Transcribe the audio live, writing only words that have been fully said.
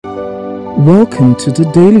Welcome to the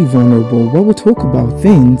Daily Vulnerable, where we talk about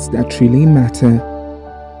things that really matter.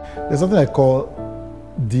 There's something I call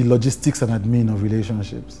the logistics and admin of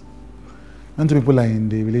relationships. When two people are in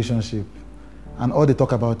the relationship and all they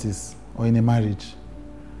talk about is, or in a marriage,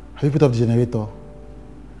 have you put up the generator?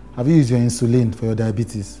 Have you used your insulin for your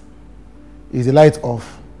diabetes? Is the light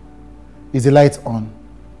off? Is the light on?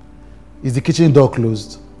 Is the kitchen door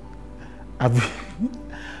closed?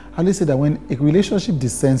 I always say that when a relationship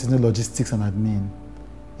descends into logistics and admin,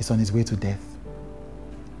 it's on its way to death.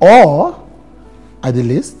 Or, at the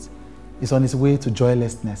least, it's on its way to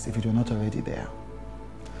joylessness if you're not already there.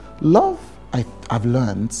 Love, I've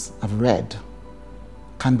learned, I've read,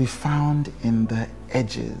 can be found in the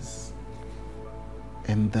edges,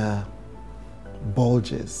 in the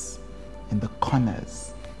bulges, in the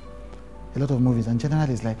corners. A lot of movies, and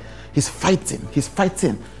generally it's like, he's fighting.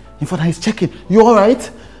 In front, he's checking. You all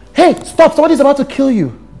right? Hey, stop, somebody's about to kill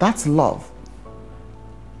you. That's love.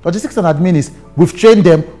 Logistics and admin is, we've trained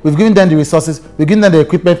them, we've given them the resources, we've given them the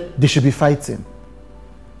equipment, they should be fighting.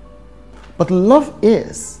 But love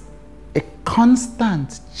is a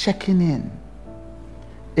constant checking in,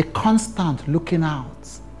 a constant looking out,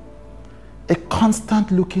 a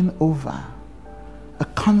constant looking over, a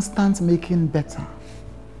constant making better.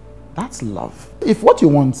 That's love. If what you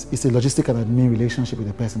want is a logistic and admin relationship with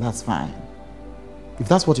a person, that's fine. If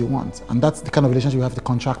that's what you want, and that's the kind of relationship you have with the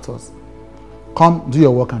contractors, come, do your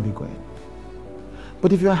work and be going.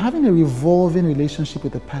 But if you're having a revolving relationship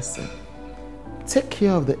with a person, take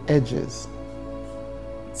care of the edges,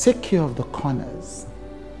 take care of the corners,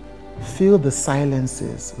 fill the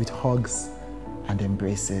silences with hugs and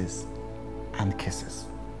embraces and kisses.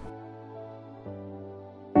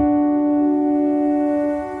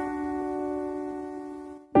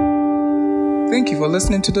 Thank you for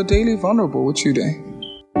listening to the Daily Vulnerable with Chude.